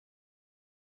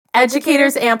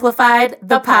Educators Amplified,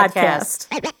 the podcast.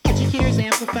 Educators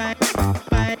Amplified.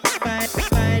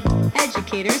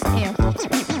 Educators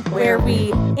Amplified. Where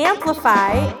we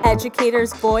amplify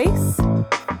educators' voice,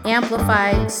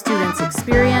 Amplify students'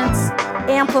 experience,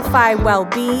 amplify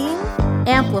well-being,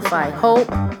 amplify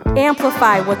hope,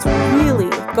 amplify what's really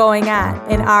going on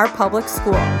in our public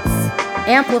schools,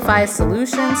 amplify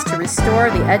solutions to restore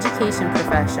the education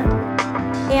profession.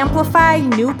 Amplify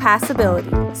new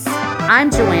possibilities.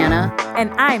 I'm Joanna.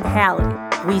 And I'm Hallie.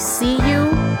 We see you.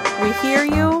 We hear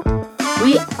you.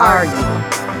 We are you.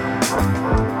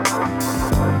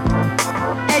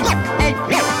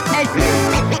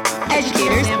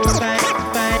 Educators Amplified.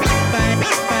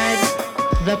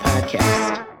 The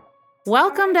podcast.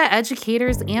 Welcome to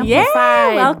Educators Amplified.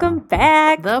 Yeah, welcome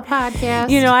back. The podcast.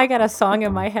 You know, I got a song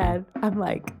in my head. I'm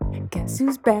like, guess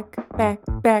who's back again.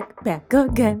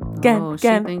 She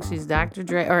thinks she's Dr.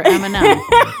 Dre or Eminem.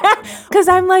 Because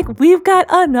I'm like, we've got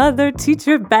another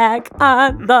teacher back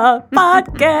on the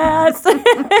podcast.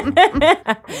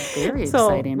 Very So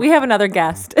exciting. we have another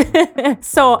guest.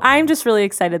 So I'm just really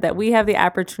excited that we have the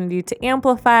opportunity to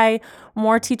amplify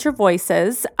more teacher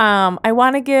voices. I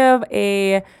want to give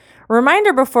a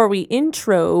reminder before we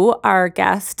intro our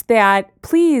guest that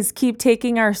please keep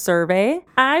taking our survey.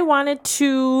 I wanted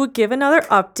to give another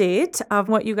update of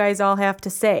what you guys all have to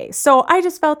say. So I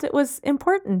just felt it was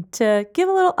important to give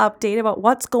a little update about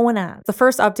what's going on. The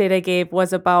first update I gave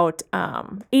was about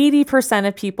 80%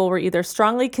 of people were either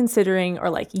strongly considering or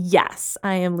like, yes,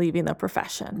 I am leaving the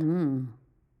profession.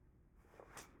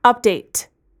 Update.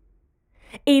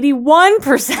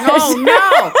 81%. Oh,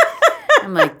 no.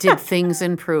 I'm like, did things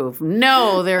improve?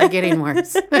 No, they're getting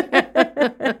worse.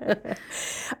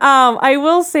 I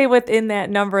will say within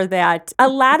that number that a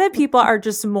lot of people are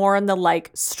just more in the like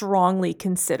strongly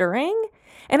considering.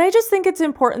 And I just think it's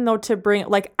important though to bring,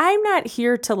 like, I'm not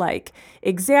here to like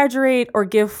exaggerate or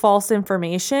give false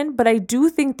information, but I do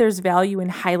think there's value in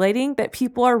highlighting that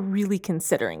people are really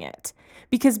considering it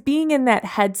because being in that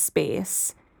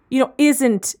headspace,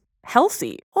 isn't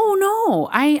healthy. Oh, no.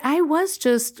 I was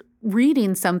just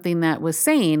reading something that was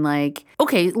saying like,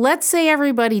 okay, let's say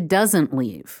everybody doesn't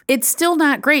leave. It's still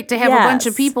not great to have a bunch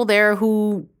of people there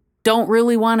who don't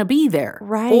really want to be there.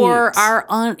 Right. Or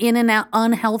are in an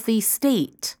unhealthy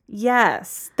state.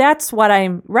 Yes, that's what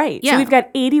I'm right. Yeah. So we've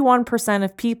got 81%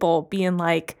 of people being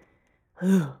like,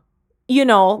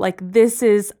 like this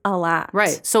is a lot.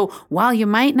 Right. So while you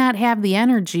might not have the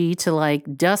energy to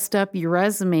like dust up your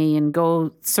resume and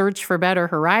go search for better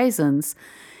horizons,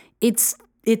 it's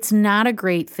not a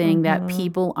great thing that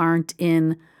people aren't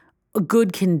in a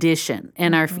good condition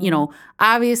and are,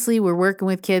 obviously we're working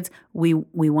with kids. We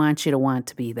want you to want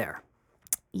to be there.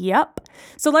 Yep.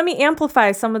 So let me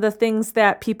amplify some of the things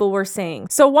that people were saying.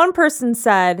 So one person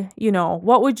said,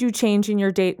 what would you change in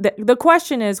your day? The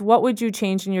question is, what would you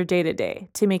change in your day-to-day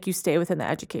to make you stay within the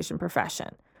education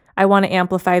profession? I want to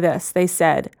amplify this. They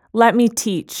said, let me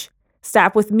teach.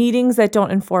 Stop with meetings that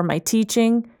don't inform my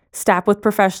teaching. Stop with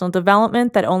professional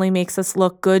development that only makes us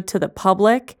look good to the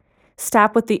public.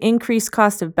 Stop with the increased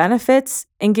cost of benefits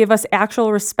and give us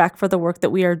actual respect for the work that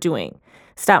we are doing.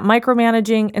 Stop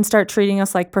micromanaging and start treating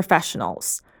us like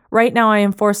professionals. Right now, I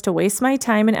am forced to waste my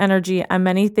time and energy on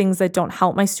many things that don't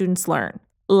help my students learn.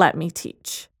 Let me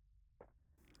teach.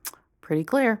 Pretty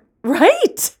clear.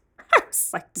 Right? I was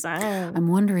like, damn. I'm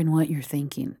wondering what you're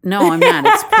thinking. No, I'm not.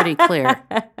 It's pretty clear.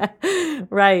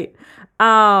 Right.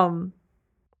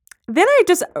 Then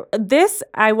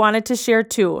I wanted to share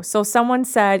too. So someone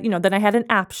said, then I had an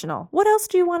optional. What else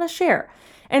do you want to share?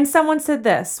 And someone said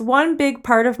this, one big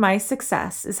part of my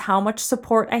success is how much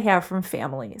support I have from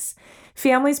families.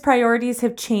 Families' priorities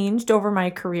have changed over my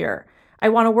career. I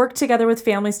want to work together with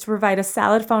families to provide a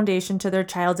solid foundation to their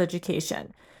child's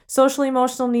education. Social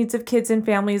emotional needs of kids and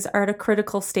families are at a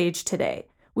critical stage today.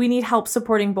 We need help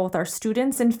supporting both our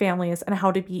students and families on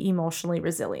how to be emotionally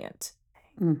resilient.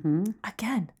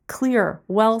 Again, clear,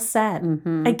 well said.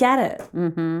 I get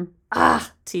it.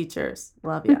 Teachers,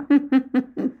 love you.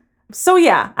 So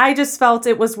yeah, I just felt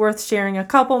it was worth sharing a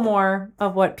couple more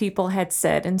of what people had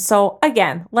said. And so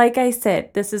again, like I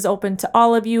said, this is open to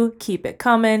all of you. Keep it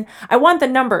coming. I want the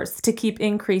numbers to keep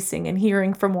increasing and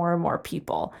hearing from more and more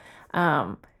people.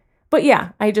 But yeah,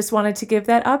 I just wanted to give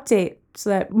that update so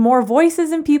that more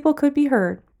voices and people could be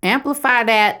heard. Amplify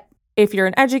that. If you're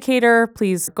an educator,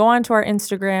 please go onto our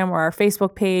Instagram or our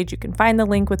Facebook page. You can find the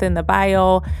link within the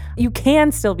bio. You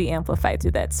can still be amplified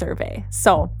through that survey.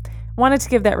 So wanted to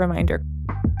give that reminder.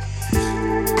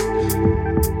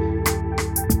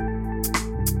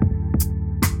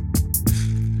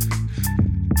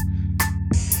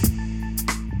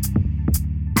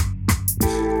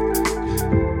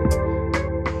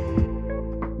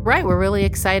 right, we're really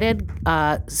excited.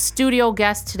 Studio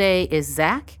guest today is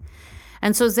Zach.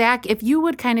 And so, Zach, if you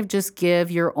would kind of just give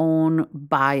your own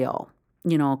bio,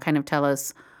 kind of tell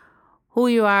us who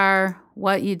you are,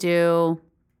 what you do,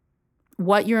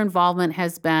 what your involvement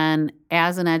has been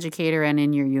as an educator and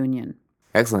in your union.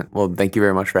 Excellent. Well, thank you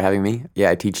very much for having me. Yeah,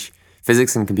 I teach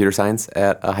physics and computer science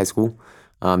at a high school.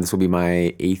 This will be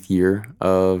my 8th year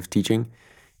of teaching,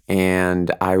 and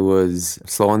I was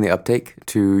slow on the uptake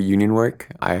to union work.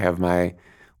 I have my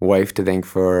wife to thank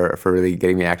for really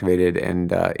getting me activated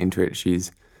and into it.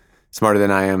 She's smarter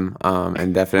than I am,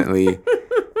 and definitely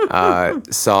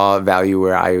saw value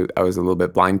where I was a little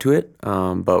bit blind to it.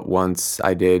 But once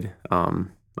I did,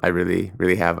 I really,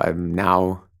 really have. I'm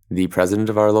now the president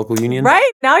of our local union.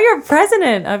 Right. Now you're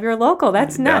president of your local.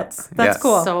 That's nuts. That's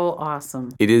cool. So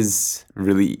awesome. It is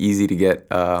really easy to get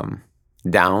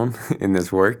down in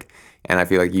this work. And I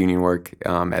feel like union work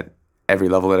at every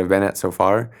level that I've been at so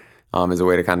far is a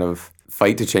way to kind of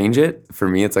fight to change it. For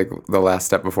me, it's like the last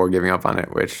step before giving up on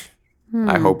it, which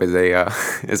I hope is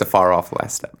a far off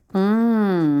last step.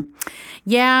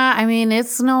 Yeah, I mean,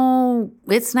 it's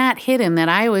not hidden that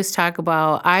I always talk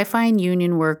about. I find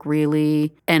union work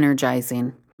really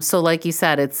energizing. So like you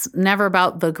said, it's never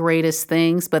about the greatest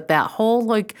things, but that whole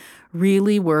like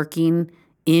really working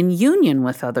in union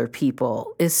with other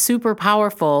people is super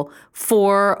powerful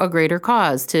for a greater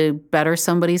cause, to better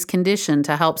somebody's condition,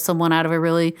 to help someone out of a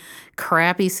really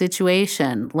crappy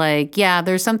situation. Like, yeah,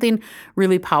 there's something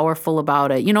really powerful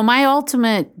about it. My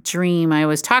ultimate dream I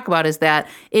always talk about is that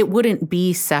it wouldn't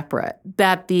be separate,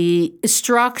 that the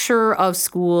structure of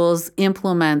schools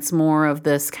implements more of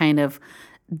this kind of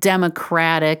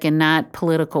democratic and not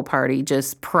political party,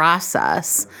 just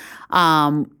process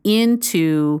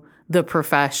into the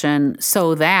profession,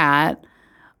 so that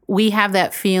we have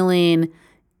that feeling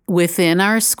within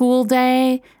our school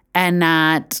day and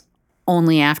not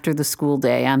only after the school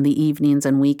day on the evenings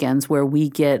and weekends, where we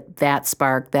get that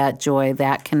spark, that joy,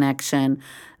 that connection,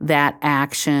 that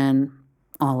action,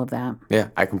 all of that. Yeah,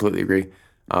 I completely agree.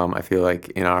 I feel like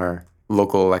in our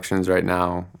local elections right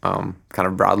now, kind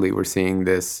of broadly, we're seeing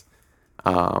this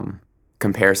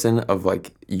comparison of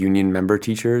like union member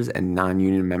teachers and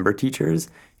non-union member teachers.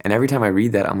 And every time I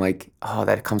read that, I'm like, oh,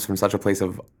 that comes from such a place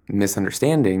of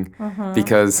misunderstanding,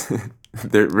 because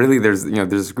there's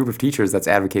a group of teachers that's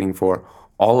advocating for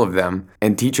all of them,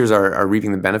 and teachers are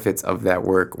reaping the benefits of that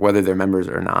work, whether they're members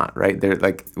or not, right? They're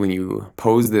like, when you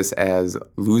pose this as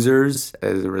losers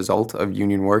as a result of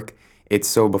union work, it's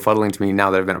so befuddling to me now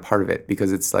that I've been a part of it,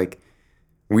 because it's like,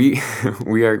 we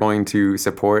are going to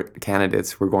support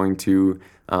candidates. We're going to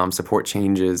support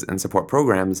changes and support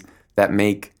programs that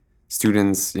make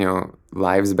students,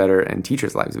 lives better and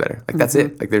teachers' lives better. Like, that's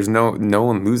it. Like, there's no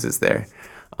one loses there.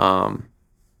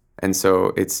 And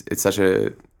so it's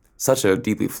such a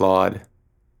deeply flawed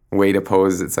way to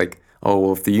pose. It's like, oh,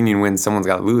 well, if the union wins, someone's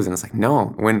got to lose. And it's like, no,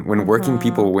 when working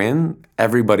people win,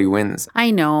 everybody wins.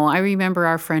 I know. I remember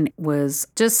our friend was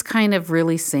just kind of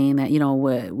really saying that,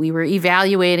 we were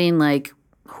evaluating like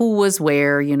who was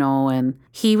where, and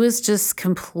he was just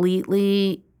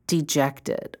completely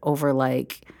dejected over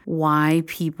like why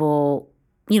people,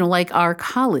 like our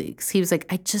colleagues. He was like,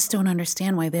 I just don't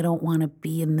understand why they don't want to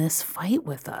be in this fight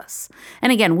with us.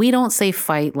 And again, we don't say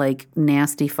fight like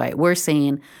nasty fight. We're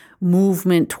saying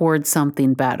movement towards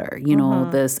something better,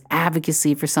 this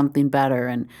advocacy for something better.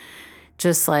 And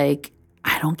just like,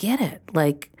 I don't get it.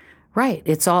 Like, right,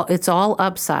 it's all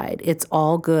upside. It's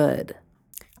all good.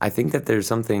 I think that there's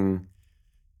something,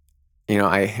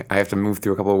 I have to move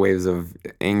through a couple of waves of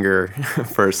anger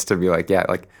first to be like, yeah,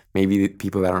 like maybe the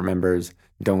people that aren't members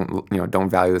don't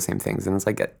value the same things. And it's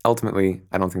like, ultimately,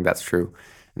 I don't think that's true.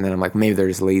 And then I'm like, maybe they're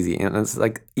just lazy. And it's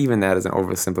like, even that is an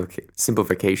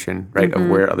oversimplification, right, of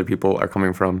where other people are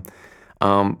coming from.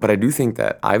 But I do think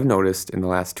that I've noticed in the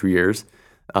last 2 years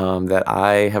that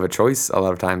I have a choice a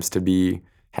lot of times to be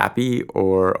happy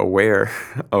or aware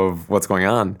of what's going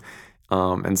on.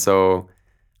 And so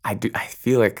I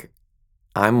feel like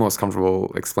I'm most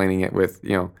comfortable explaining it with,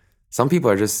 some people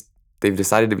are just, they've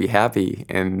decided to be happy,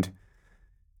 and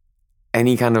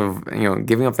any kind of,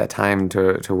 giving up that time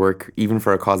to work even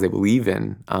for a cause they believe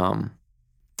in,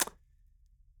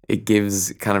 it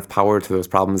gives kind of power to those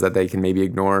problems that they can maybe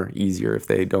ignore easier if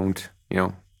they don't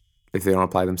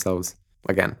apply themselves.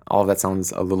 Again, all of that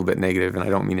sounds a little bit negative, and I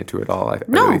don't mean it to at all. I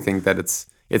really think that it's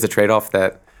a trade-off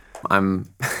that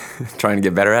I'm trying to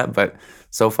get better at, but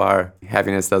so far,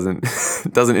 happiness doesn't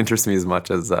interest me as much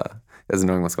as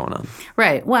knowing what's going on.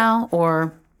 Right. Well,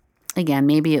 or again,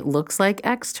 maybe it looks like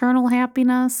external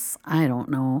happiness. I don't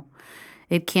know.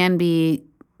 It can be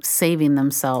saving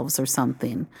themselves or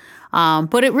something.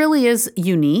 But it really is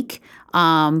unique,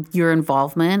 your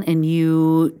involvement and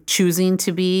you choosing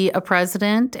to be a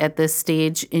president at this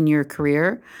stage in your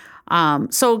career.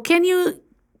 So can you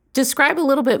describe a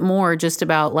little bit more just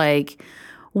about like,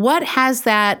 what has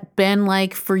that been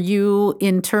like for you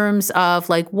in terms of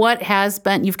like what has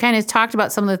been, you've kind of talked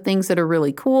about some of the things that are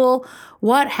really cool.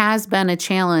 What has been a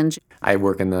challenge? I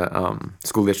work in the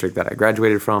school district that I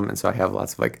graduated from, and so I have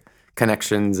lots of like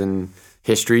connections and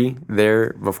history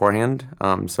there beforehand.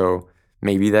 So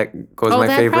maybe that goes in my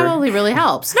favor. That probably really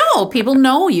helps. No, people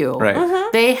know you.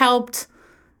 Right. They helped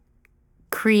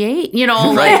create,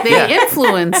 like they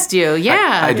influenced you.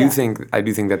 Yeah. I do think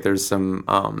that there's some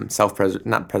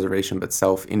not preservation, but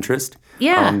self-interest.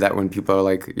 Yeah. That when people are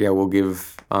like, yeah, we'll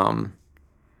give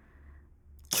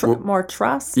more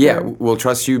trust. Yeah, we'll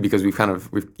trust you because we've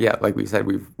like we said,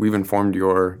 we've informed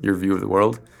your view of the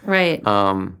world. Right.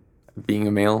 Being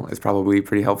a male is probably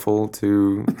pretty helpful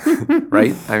to,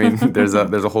 right? I mean, there's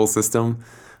a whole system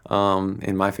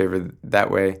in my favor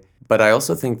that way. But I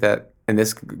also think that, and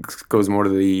this goes more to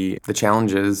the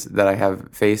challenges that I have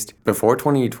faced before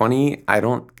 2020. I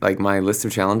don't like my list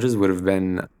of challenges would have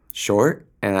been short,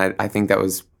 and I think that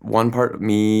was one part of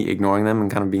me ignoring them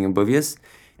and kind of being oblivious,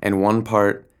 and one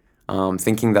part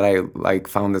thinking that I like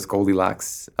found this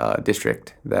Goldilocks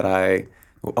district that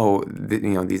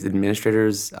these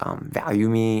administrators value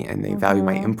me and they value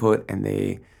my input and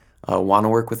they want to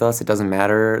work with us. It doesn't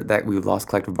matter that we've lost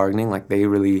collective bargaining. Like they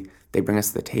bring us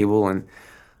to the table. And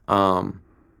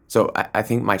so I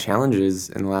think my challenges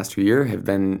in the last 2 years have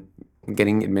been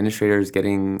getting administrators,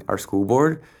 getting our school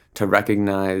board to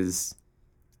recognize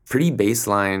pretty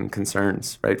baseline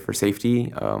concerns, right, for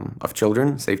safety of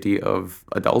children, safety of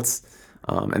adults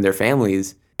and their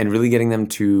families, and really getting them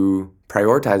to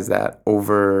prioritize that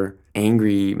over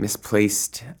angry,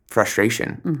 misplaced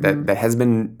frustration that has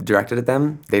been directed at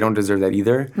them. They don't deserve that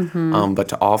either. But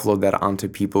to offload that onto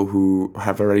people who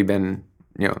have already been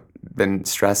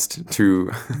stressed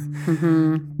to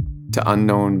to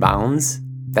unknown bounds,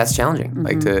 that's challenging.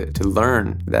 Like to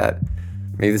learn that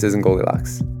maybe this isn't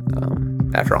Goldilocks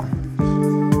after all.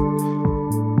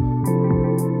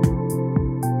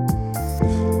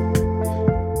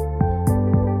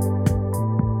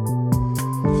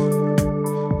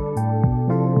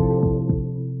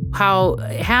 How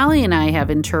Hallie and I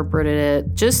have interpreted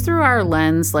it just through our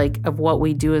lens, like of what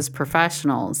we do as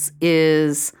professionals,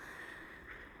 is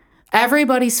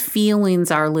everybody's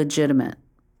feelings are legitimate.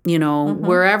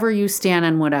 Wherever you stand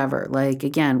on whatever. Like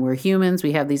again, we're humans.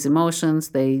 We have these emotions.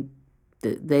 They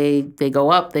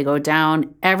go up. They go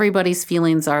down. Everybody's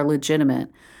feelings are legitimate.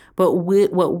 But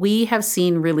what we have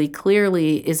seen really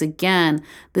clearly is, again,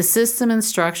 the system and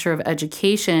structure of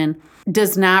education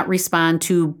does not respond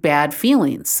to bad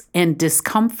feelings and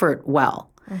discomfort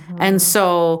well. And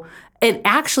so it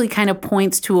actually kind of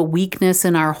points to a weakness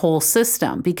in our whole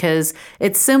system, because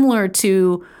it's similar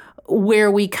to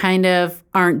where we kind of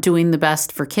aren't doing the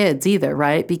best for kids either,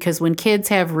 right? Because when kids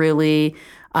have really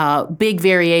big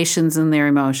variations in their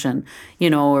emotion,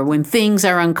 or when things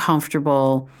are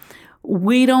uncomfortable,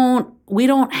 we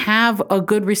don't have a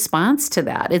good response to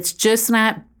that. It's just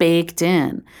not baked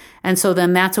in. And so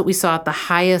then that's what we saw at the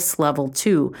highest level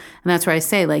too. And that's where I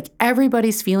say, like,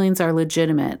 everybody's feelings are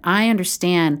legitimate. I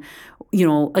understand,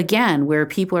 again, where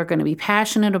people are going to be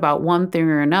passionate about one thing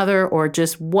or another, or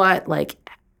just what like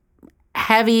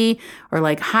heavy or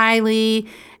like highly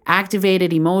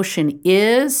activated emotion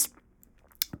is.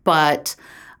 But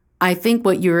I think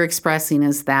what you're expressing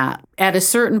is that at a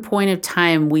certain point of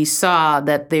time, we saw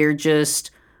that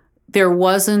there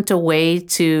wasn't a way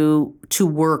to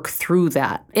work through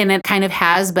that. And it kind of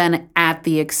has been at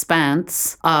the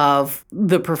expense of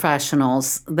the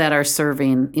professionals that are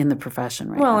serving in the profession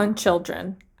right now. Well, and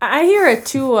children. I hear it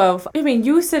too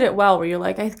you said it well, where you're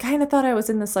like, I kind of thought I was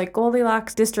in this like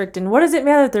Goldilocks district, and what does it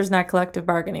matter that there's not collective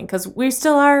bargaining? Because we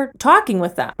still are talking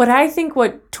with them. But I think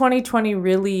what 2020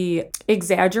 really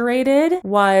exaggerated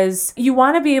was you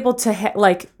want to be able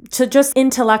to to just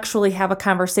intellectually have a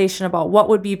conversation about what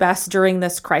would be best during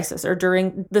this crisis or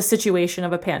during the situation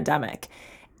of a pandemic.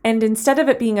 And instead of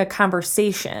it being a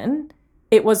conversation,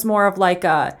 it was more of like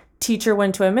a teacher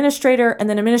went to administrator, and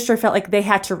then administrator felt like they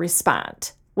had to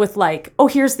respond with like, oh,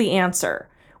 here's the answer.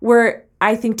 Where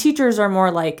I think teachers are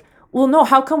more like, well, no,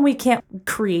 how come we can't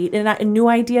create a new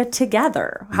idea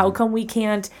together? How come we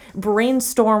can't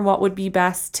brainstorm what would be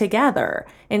best together?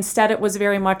 Instead, it was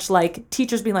very much like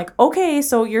teachers being like, okay,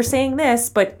 so you're saying this,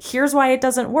 but here's why it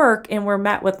doesn't work. And we're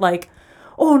met with like,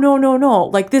 oh, no,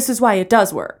 like this is why it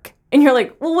does work. And you're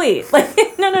like, well, wait, like,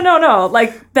 no.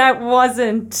 Like that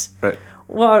wasn't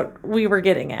what we were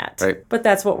getting at. Right. But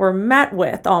that's what we're met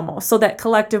with almost. So that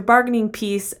collective bargaining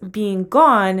piece being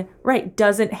gone, right,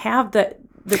 doesn't have the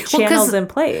channels in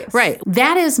place. Right.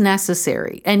 That is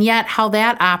necessary. And yet how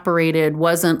that operated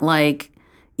wasn't like,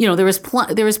 there was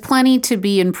plenty to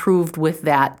be improved with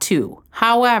that too.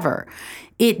 However,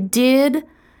 it did,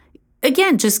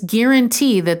 again, just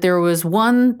guarantee that there was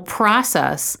one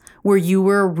process where you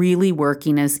were really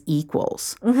working as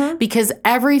equals. Because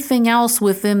everything else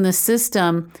within the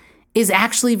system is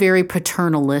actually very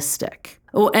paternalistic.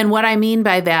 And what I mean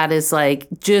by that is like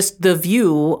just the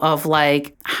view of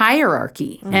like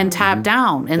hierarchy and top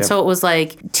down. And so it was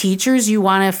like, teachers, you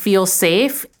want to feel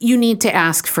safe, you need to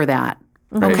ask for that.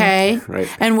 Okay? Right.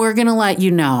 And we're going to let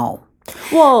you know.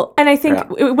 Well, and I think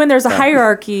when there's a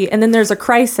hierarchy and then there's a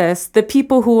crisis, the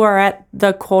people who are at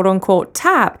the quote unquote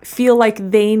top feel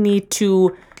like they need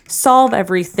to solve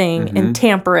everything and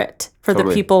tamper it for the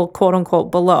people quote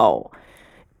unquote below.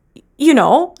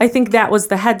 I think that was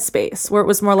the headspace where it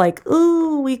was more like,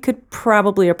 ooh, we could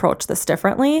probably approach this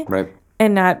differently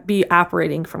and not be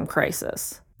operating from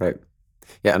crisis. Right.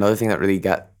 Yeah, another thing that really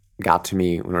got to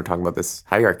me when we're talking about this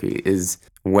hierarchy is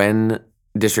when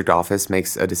district office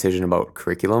makes a decision about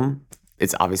curriculum,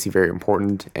 it's obviously very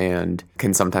important and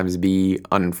can sometimes be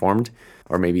uninformed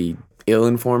or maybe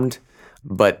ill-informed,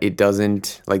 but it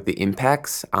doesn't, like the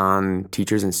impacts on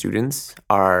teachers and students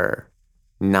are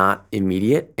not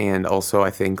immediate, and also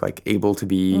I think like able to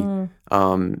be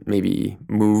maybe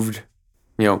moved,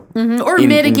 Or in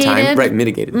mitigated. time. Right,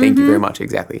 mitigated. Thank you very much.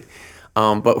 Exactly.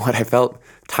 But what I felt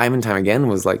time and time again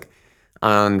was like,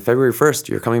 on February 1st,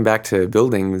 you're coming back to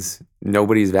buildings,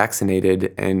 nobody's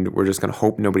vaccinated, and we're just going to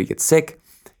hope nobody gets sick.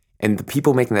 And the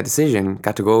people making that decision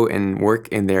got to go and work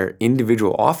in their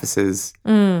individual offices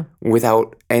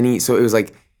without any. So it was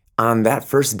like, on that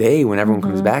first day when everyone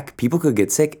comes back, people could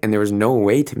get sick, and there was no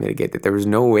way to mitigate that. There was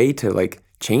no way to like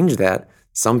change that.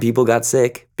 Some people got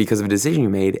sick because of a decision you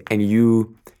made, and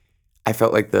I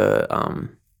felt like the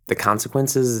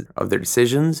consequences of their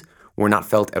decisions were not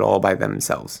felt at all by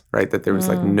themselves, right? That there was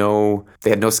like they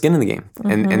had no skin in the game.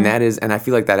 And I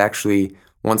feel like that actually,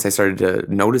 once I started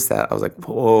to notice that, I was like,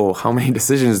 whoa, how many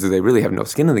decisions do they really have no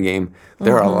skin in the game?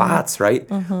 There are lots, right?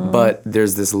 But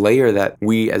there's this layer that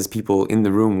we as people in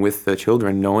the room with the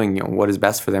children, knowing what is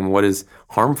best for them, what is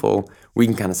harmful, we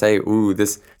can kind of say, ooh,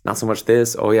 this, not so much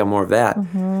this, oh yeah, more of that.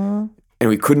 And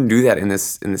we couldn't do that in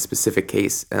this specific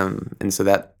case. And so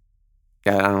that,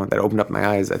 I don't know, that opened up my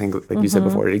eyes. I think, like you said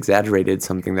before, it exaggerated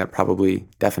something that probably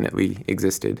definitely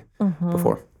existed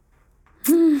before.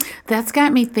 That's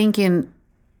got me thinking.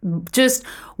 Just,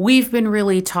 we've been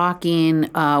really talking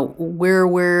where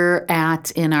we're at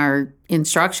in our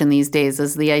instruction these days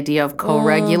is the idea of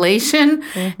co-regulation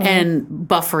and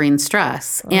buffering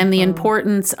stress and the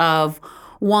importance of,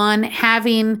 one,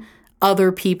 having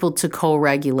other people to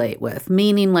co-regulate with,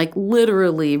 meaning like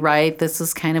literally, right? This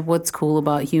is kind of what's cool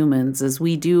about humans is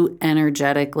we do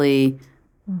energetically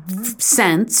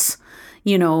sense,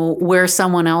 where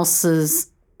someone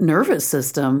else's nervous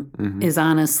system is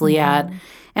honestly at.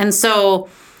 And so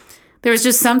there's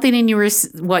just something in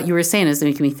what you were saying is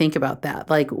making me think about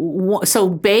that. Like, so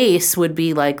base would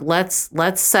be like, let's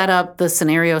set up the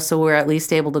scenario so we're at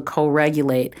least able to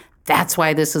co-regulate. That's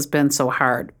why this has been so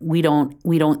hard. We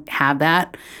don't have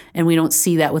that, and we don't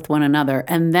see that with one another.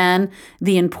 And then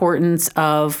the importance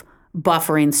of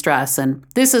buffering stress. And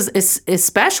this is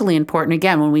especially important,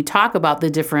 again, when we talk about the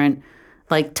different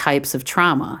like types of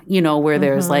trauma, where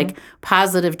there's like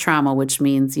positive trauma, which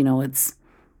means,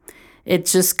 it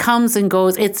just comes and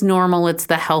goes. It's normal. It's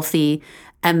the healthy.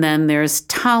 And then there's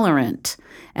tolerant.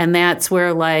 And that's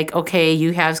where like, okay,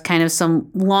 you have kind of some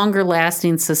longer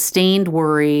lasting sustained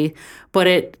worry, but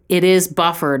it is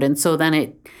buffered. And so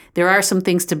then there are some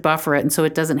things to buffer it. And so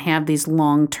it doesn't have these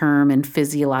long-term and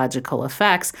physiological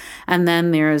effects. And then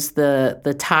there's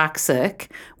the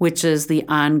toxic, which is the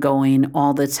ongoing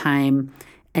all the time.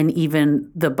 And even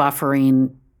the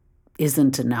buffering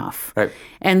isn't enough. Right.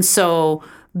 And so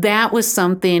that was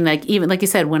something like, even like you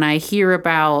said, when I hear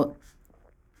about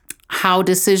how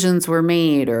decisions were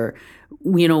made or,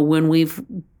 when we've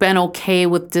been okay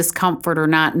with discomfort or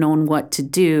not known what to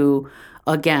do,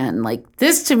 again, like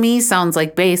this to me sounds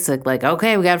like basic, like,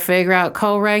 okay, we got to figure out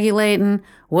co-regulating,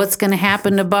 what's going to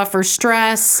happen to buffer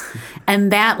stress.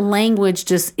 And that language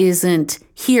just isn't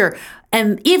here.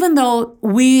 And even though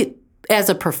we as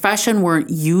a profession weren't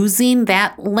using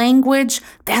that language,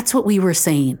 that's what we were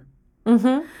saying.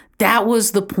 That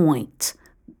was the point.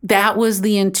 That was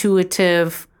the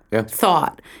intuitive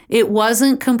thought. It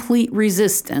wasn't complete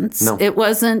resistance. No. It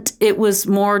was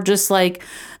more just like,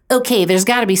 okay, there's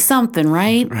got to be something,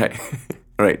 right? Right.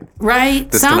 Right.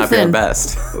 right? This cannot be our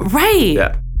best. Right.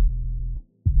 Yeah.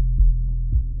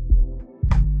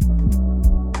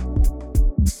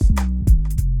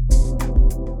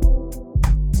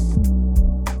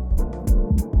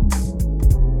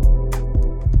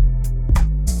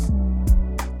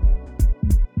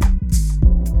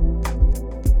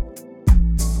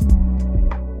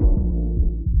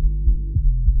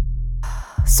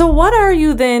 So what are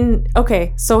you then?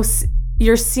 Okay, so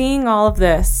you're seeing all of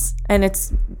this, and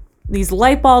it's these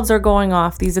light bulbs are going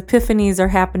off, these epiphanies are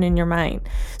happening in your mind.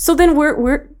 So then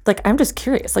we're like, I'm just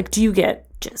curious. Like, do you get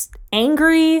just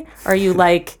angry? Are you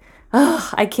like,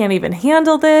 oh, I can't even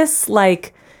handle this?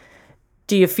 Like,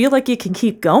 do you feel like you can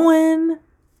keep going?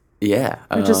 Yeah.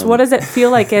 Or just what does it feel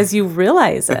like as you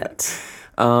realize it?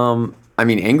 I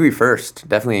mean, angry first,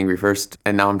 definitely angry first.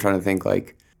 And now I'm trying to think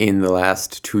like in the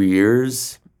last 2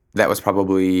 years, that was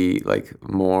probably like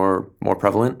more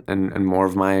prevalent and more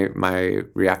of my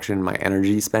reaction, my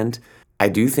energy spent. I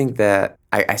do think that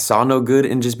I saw no good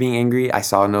in just being angry. I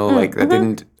saw no like that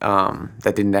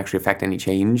didn't actually affect any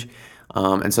change.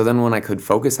 And so then when I could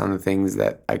focus on the things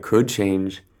that I could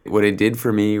change, what it did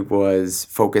for me was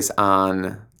focus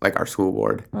on like our school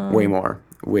board way more,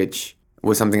 which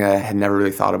was something that I had never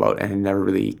really thought about and had never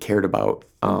really cared about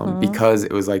because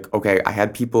it was like, okay, I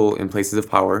had people in places of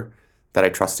power that I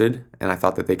trusted and I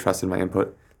thought that they trusted my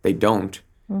input. They don't.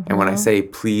 And when I say,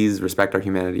 please respect our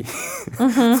humanity,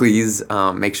 please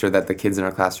make sure that the kids in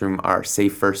our classroom are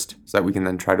safe first so that we can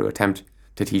then try to attempt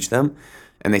to teach them.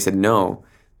 And they said no.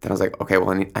 Then I was like, okay,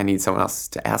 well, I need someone else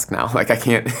to ask now. Like I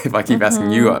can't, if I keep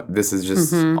asking you, this is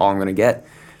just all I'm going to get.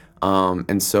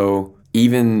 And so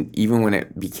even when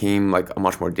it became like a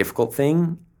much more difficult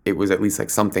thing, it was at least like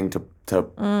something to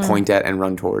point at and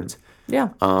run towards. Yeah.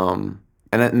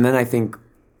 And then I think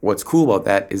what's cool about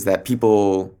that is that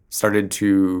people started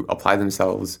to apply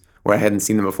themselves where I hadn't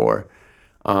seen them before,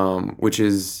 which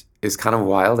is kind of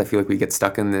wild. I feel like we get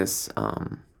stuck in this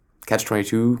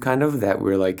catch-22 kind of, that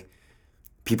we're like,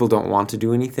 people don't want to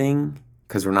do anything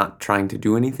because we're not trying to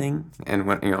do anything. And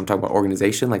when I'm talking about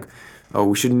organization, like, oh,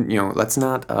 we shouldn't, let's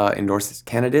not endorse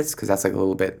candidates because that's like a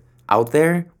little bit out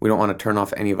there. We don't want to turn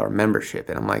off any of our membership.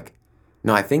 And I'm like,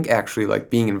 no, I think actually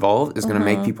like being involved is going to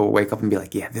make people wake up and be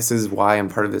like, yeah, this is why I'm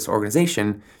part of this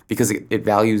organization, because it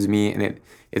values me and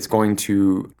it's going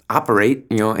to operate,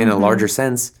 in a larger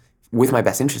sense with my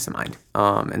best interest in mind.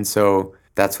 And so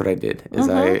that's what I did is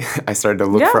I started to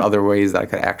look for other ways that I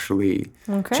could actually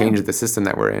change the system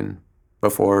that we're in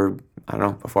before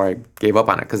I gave up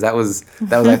on it. Because that was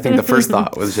I think the first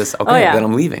thought was just, okay, then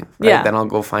I'm leaving. Right? Yeah. Then I'll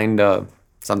go find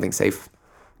something safe.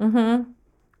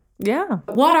 Yeah.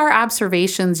 What are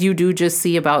observations you do just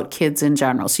see about kids in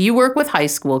general? So you work with high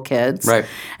school kids. Right.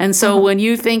 And so when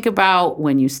you think about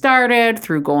when you started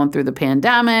through going through the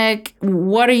pandemic,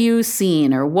 what are you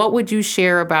seeing or what would you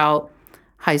share about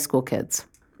high school kids?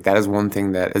 That is one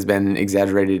thing that has been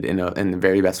exaggerated in the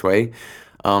very best way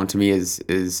to me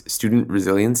is student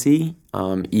resiliency.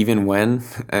 Even when,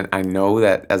 and I know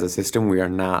that as a system we are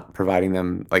not providing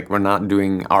them, like we're not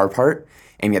doing our part,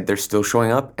 and yet they're still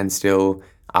showing up and still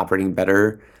operating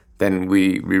better than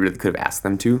we really could have asked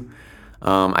them to.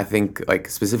 I think like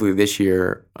specifically this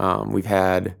year, we've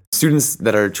had students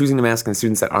that are choosing to mask and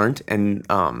students that aren't, and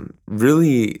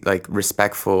really like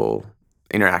respectful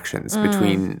interactions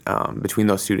between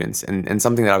those students, and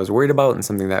something that I was worried about, and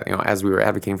something that as we were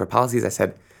advocating for policies, I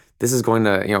said this is going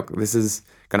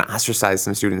to ostracize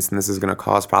some students, and this is going to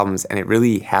cause problems, and it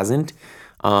really hasn't.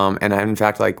 And in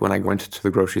fact, like when I went to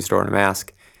the grocery store in a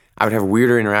mask, I would have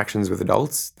weirder interactions with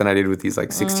adults than I did with these like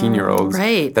 16-year-olds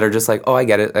that are just like, oh, I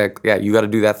get it. Like, yeah, you got to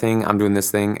do that thing. I'm doing this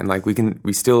thing. And like, we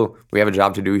have a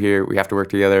job to do here. We have to work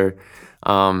together.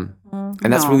 And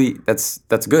that's really, that's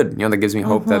good. That gives me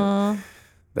hope that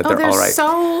they're all right.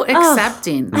 So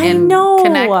accepting I and know.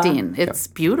 connecting. It's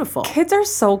beautiful. Kids are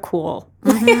so cool.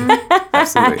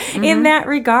 Absolutely. In that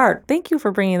regard. Thank you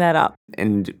for bringing that up.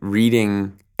 And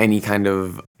reading any kind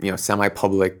of,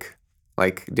 semi-public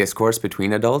like discourse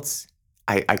between adults,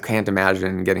 I can't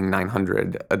imagine getting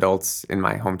 900 adults in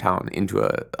my hometown into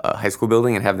a high school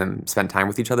building and have them spend time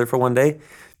with each other for one day,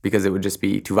 because it would just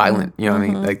be too violent. You know what I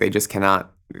mean? Like they just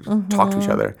cannot talk to each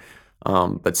other.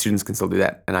 But students can still do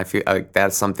that. And I feel like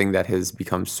that's something that has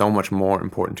become so much more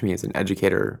important to me as an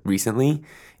educator recently,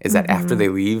 is that after they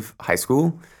leave high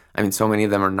school, I mean, so many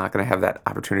of them are not going to have that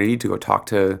opportunity to go talk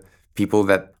to people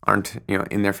that aren't,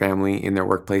 in their family, in their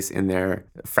workplace, in their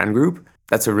friend group.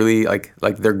 That's a really like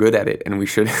they're good at it, and we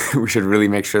should really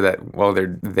make sure that while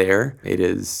they're there, it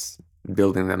is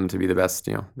building them to be the best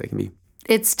they can be.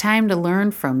 it's time to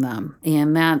learn from them.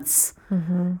 And that's,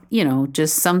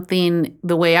 just something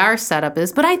the way our setup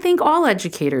is. But I think all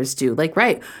educators do. Like,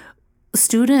 right,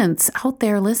 students out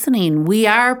there listening, we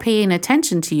are paying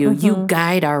attention to you. You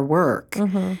guide our work.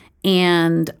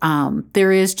 And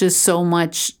there is just so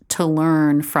much to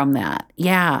learn from that.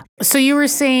 Yeah. So you were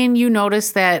saying you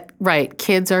noticed that, right,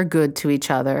 kids are good to each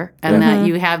other and that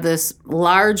you have this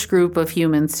large group of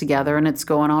humans together and it's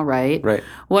going all right. Right.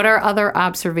 What are other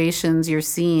observations you're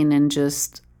seeing in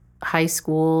just high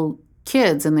school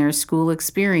kids and their school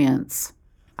experience?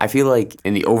 I feel like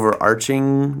in the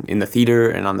overarching, in the theater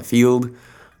and on the field,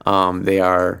 they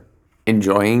are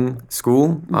enjoying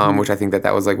school, which I think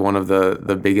that was like one of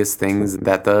the biggest things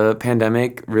that the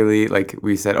pandemic really, like,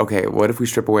 we said, okay, what if we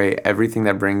strip away everything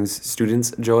that brings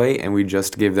students joy and we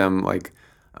just give them like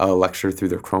a lecture through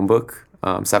their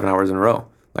Chromebook 7 hours in a row?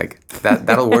 Like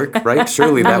that'll work, right?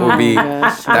 Surely that will be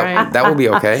that will be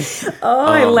okay.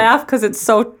 I laugh because it's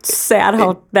so sad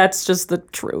how that's just the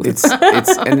truth. It's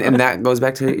and that goes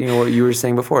back to what you were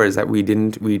saying before, is that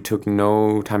we took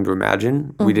no time to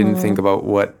imagine. We didn't think about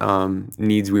what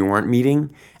needs we weren't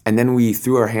meeting, and then we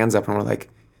threw our hands up and we're like,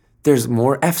 there's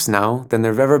more Fs now than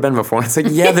there've ever been before. And it's like,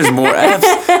 yeah, there's more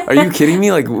Fs. Are you kidding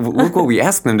me? Like, look what we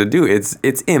asked them to do.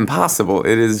 It's impossible.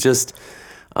 It is just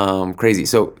crazy.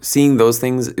 So seeing those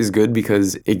things is good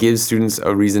because it gives students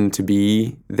a reason to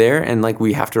be there. And like,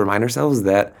 we have to remind ourselves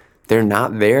that they're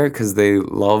not there because they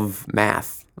love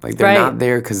math. Like, they're not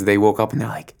there because they woke up and they're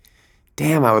like,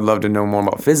 damn, I would love to know more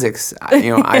about physics. I'm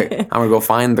going to go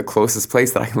find the closest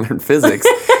place that I can learn physics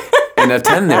and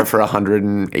attend there for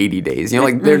 180 days.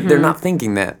 Like, they're not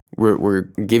thinking that. We're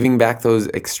giving back those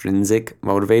extrinsic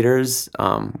motivators,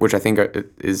 which I think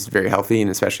is very healthy,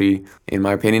 and especially, in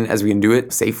my opinion, as we can do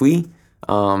it safely,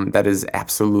 that is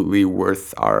absolutely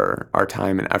worth our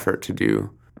time and effort to do.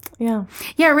 Yeah,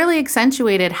 it really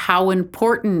accentuated how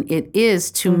important it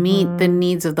is to meet the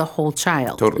needs of the whole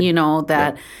child. Totally.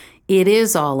 It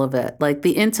is all of it. Like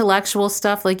the intellectual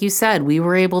stuff, like you said, we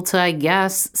were able to, I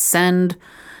guess, send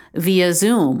via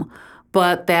Zoom.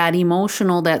 But that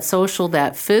emotional, that social,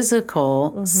 that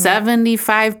physical,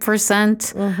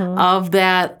 75% of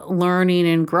that learning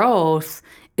and growth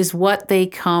is what they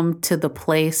come to the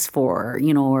place for,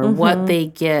 or what they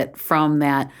get from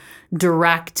that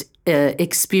direct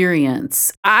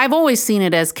experience. I've always seen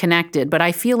it as connected, but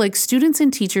I feel like students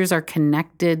and teachers are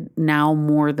connected now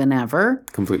more than ever.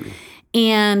 Completely.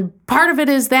 And part of it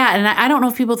is that, and I don't know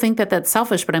if people think that that's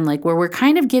selfish, but I'm like, where we're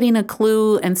kind of getting a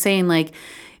clue and saying like,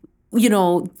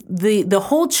 the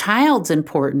whole child's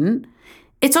important.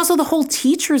 It's also the whole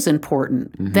teacher's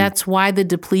important. That's why the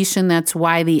depletion, that's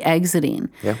why the exiting.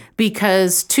 Yeah.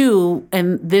 Because too,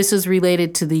 and this is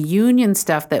related to the union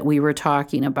stuff that we were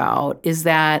talking about, is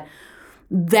that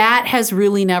has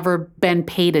really never been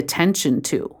paid attention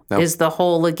to. Nope. Is the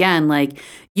whole, again, like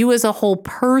you as a whole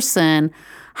person,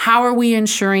 how are we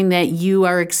ensuring that you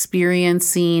are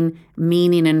experiencing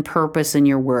meaning and purpose in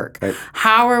your work? Right.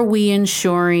 How are we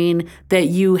ensuring that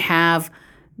you have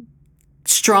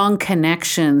strong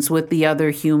connections with the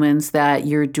other humans that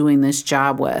you're doing this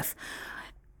job with?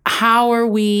 How are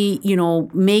we,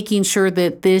 making sure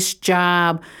that this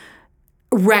job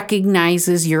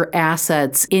recognizes your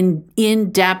assets in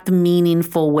in-depth,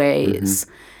 meaningful ways?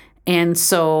 And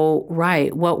so,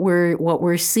 right, what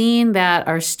we're seeing that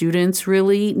our students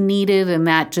really needed, and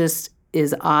that just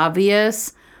is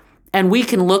obvious, and we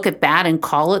can look at that and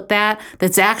call it that.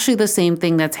 That's actually the same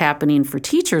thing that's happening for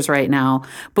teachers right now,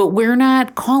 but we're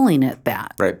not calling it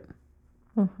that. Right.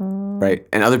 Right.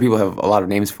 And other people have a lot of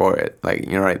names for it. Like,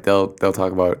 right, they'll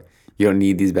talk about, you don't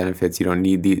need these benefits, you don't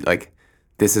need these, like,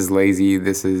 this is lazy,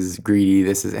 this is greedy,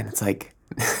 and it's like,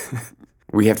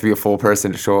 we have to be a full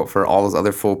person to show up for all those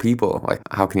other full people. Like,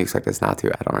 how can you expect us not to?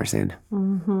 I don't understand.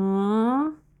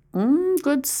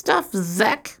 Good stuff,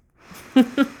 Zach.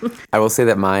 I will say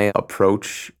that my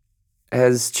approach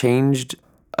has changed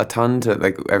a ton to,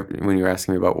 like, when you were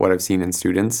asking me about what I've seen in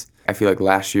students. I feel like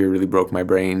last year really broke my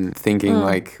brain thinking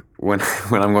like when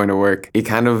I'm going to work, it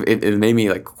kind of, it made me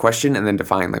like question and then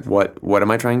define like what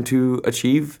am I trying to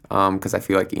achieve? Because I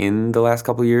feel like in the last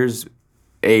couple of years,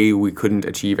 A, we couldn't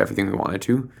achieve everything we wanted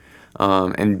to.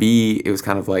 And B, it was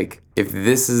kind of like, if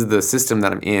this is the system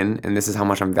that I'm in and this is how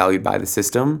much I'm valued by the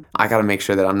system, I got to make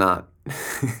sure that I'm not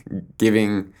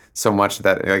giving so much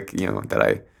that, like,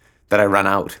 that I run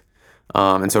out.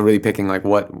 And so really picking like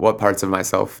what parts of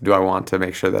myself do I want to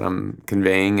make sure that I'm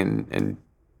conveying and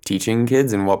teaching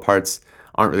kids, and what parts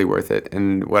aren't really worth it.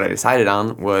 And what I decided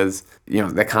on was,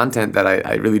 the content that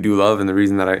I really do love, and the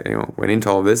reason that I went into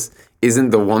all of this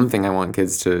isn't the one thing I want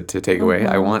kids to take away.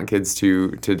 I want kids to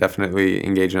definitely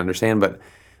engage and understand. But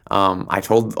I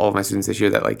told all of my students this year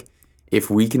that, like, if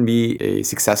we can be a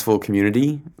successful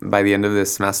community by the end of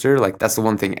this semester, like, that's the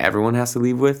one thing everyone has to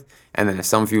leave with. And then if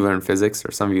some of you learn physics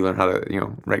or some of you learn how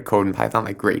to, write code in Python,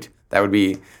 like, great. That would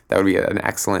be an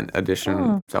excellent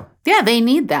addition. So Yeah, they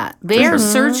need that. They are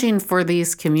searching for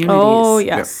these communities. Oh,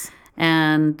 yes. Yep.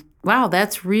 And wow,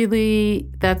 that's really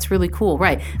cool.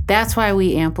 Right. That's why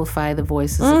we amplify the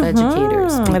voices of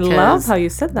educators. I love how you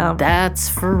said that. That's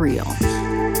for real.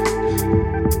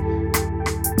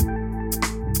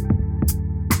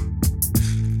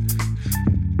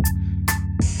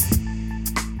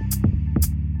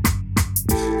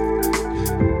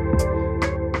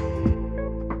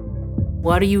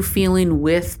 What are you feeling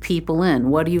with people in?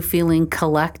 What are you feeling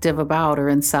collective about, or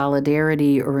in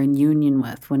solidarity or in union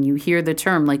with? When you hear the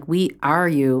term, like, we are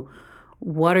you,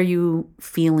 what are you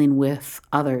feeling with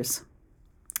others?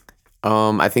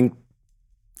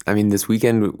 This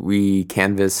weekend we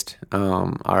canvassed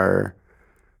a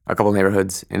couple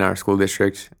neighborhoods in our school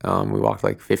district. We walked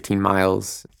like 15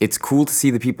 miles. It's cool to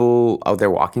see the people out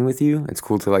there walking with you. It's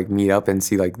cool to, like, meet up and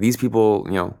see, like, these people,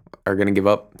 are going to give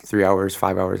up 3 hours,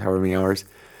 5 hours, however many hours.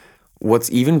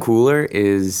 What's even cooler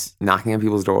is knocking on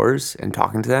people's doors and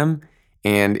talking to them.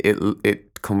 And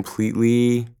it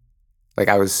completely, like,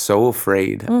 I was so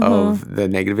afraid of the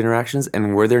negative interactions.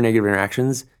 And were there negative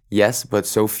interactions? Yes, but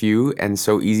so few and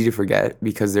so easy to forget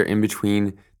because they're in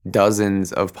between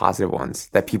dozens of positive ones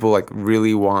that people, like,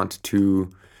 really want to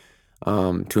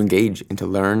engage and to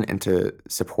learn and to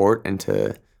support and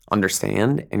to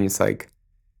understand. And it's like,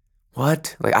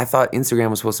 what? Like, I thought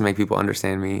Instagram was supposed to make people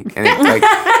understand me, and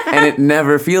and it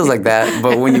never feels like that.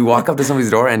 But when you walk up to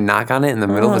somebody's door and knock on it in the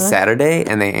middle of a Saturday,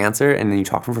 and they answer, and then you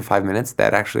talk to them for 5 minutes,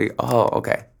 that actually,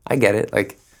 okay, I get it.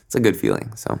 Like, it's a good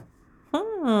feeling. So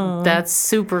that's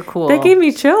super cool. That gave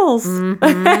me chills.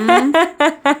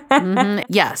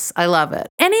 Yes, I love it.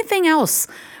 Anything else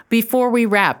before we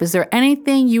wrap? Is there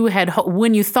anything you had,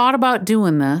 when you thought about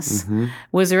doing this,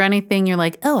 was there anything you're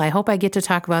like, oh, I hope I get to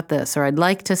talk about this, or I'd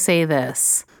like to say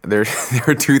this? There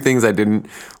are two things I didn't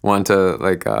want to,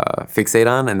 like, fixate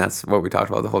on, and that's what we talked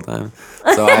about the whole time.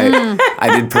 So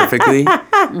I did perfectly.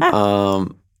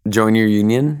 Join your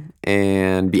union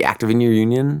and be active in your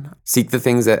union. Seek the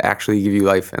things that actually give you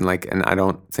life. And I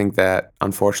don't think that,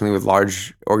 unfortunately, with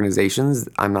large organizations,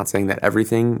 I'm not saying that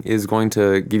everything is going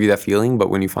to give you that feeling, but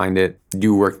when you find it,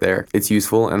 do work there. It's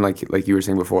useful, and like you were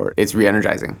saying before, it's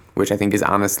re-energizing, which I think is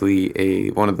honestly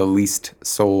one of the least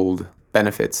sold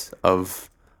benefits of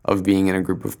being in a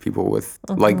group of people with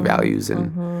like values.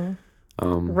 And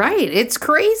Right. It's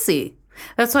crazy.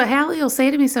 That's what Hallie will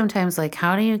say to me sometimes, like,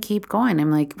 how do you keep going?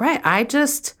 I'm like, right,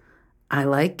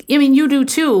 you do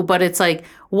too, but it's like,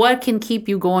 what can keep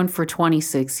you going for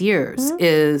 26 years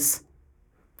is,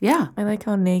 yeah. I like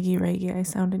how naggy reggae I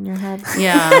sound in your head.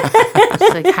 Yeah.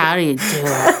 It's like, how do you do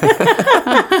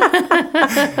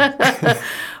it?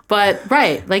 But,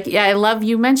 right, like, yeah, I love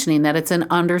you mentioning that it's an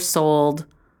undersold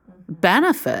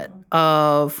benefit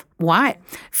of why.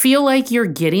 Feel like you're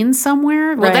getting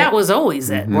somewhere. Well, that was always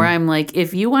it, where I'm like,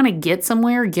 if you want to get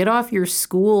somewhere, get off your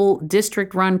school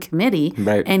district-run committee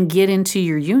and get into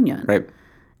your union. Right.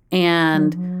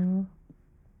 And,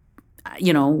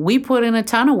 we put in a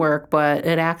ton of work, but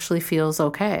it actually feels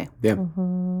okay. Yeah.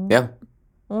 Yeah.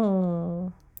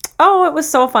 Oh, it was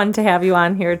so fun to have you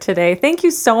on here today. Thank you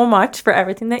so much for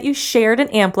everything that you shared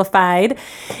and amplified.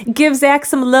 Give Zach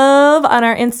some love on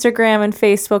our Instagram and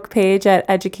Facebook page at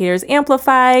Educators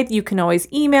Amplified. You can always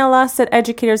email us at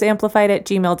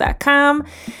educatorsamplified@gmail.com.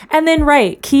 And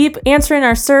then, keep answering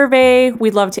our survey.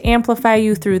 We'd love to amplify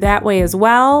you through that way as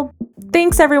well.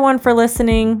 Thanks, everyone, for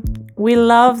listening. We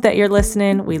love that you're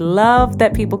listening. We love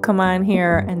that people come on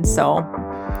here. And so,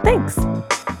 thanks.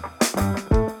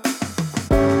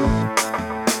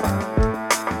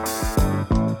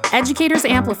 Educators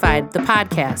Amplified, the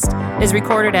podcast, is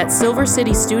recorded at Silver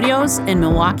City Studios in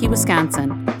Milwaukee,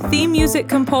 Wisconsin. Theme music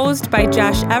composed by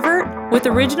Josh Everett, with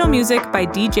original music by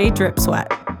DJ Drip Sweat.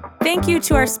 Thank you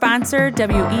to our sponsor,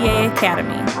 WEA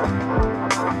Academy.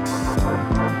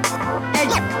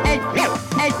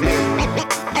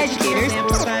 Educators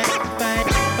Amplified,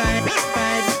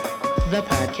 the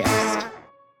podcast.